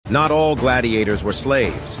Not all gladiators were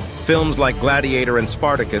slaves. Films like Gladiator and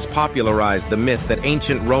Spartacus popularized the myth that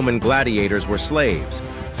ancient Roman gladiators were slaves,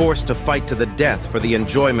 forced to fight to the death for the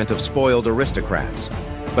enjoyment of spoiled aristocrats.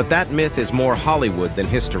 But that myth is more Hollywood than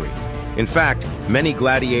history. In fact, many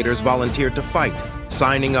gladiators volunteered to fight,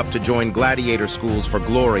 signing up to join gladiator schools for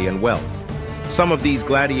glory and wealth. Some of these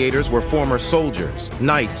gladiators were former soldiers,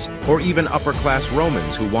 knights, or even upper-class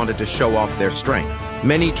Romans who wanted to show off their strength.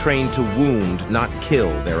 Many trained to wound, not kill,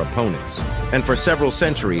 their opponents. And for several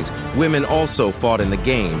centuries, women also fought in the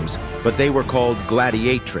games, but they were called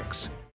gladiatrix.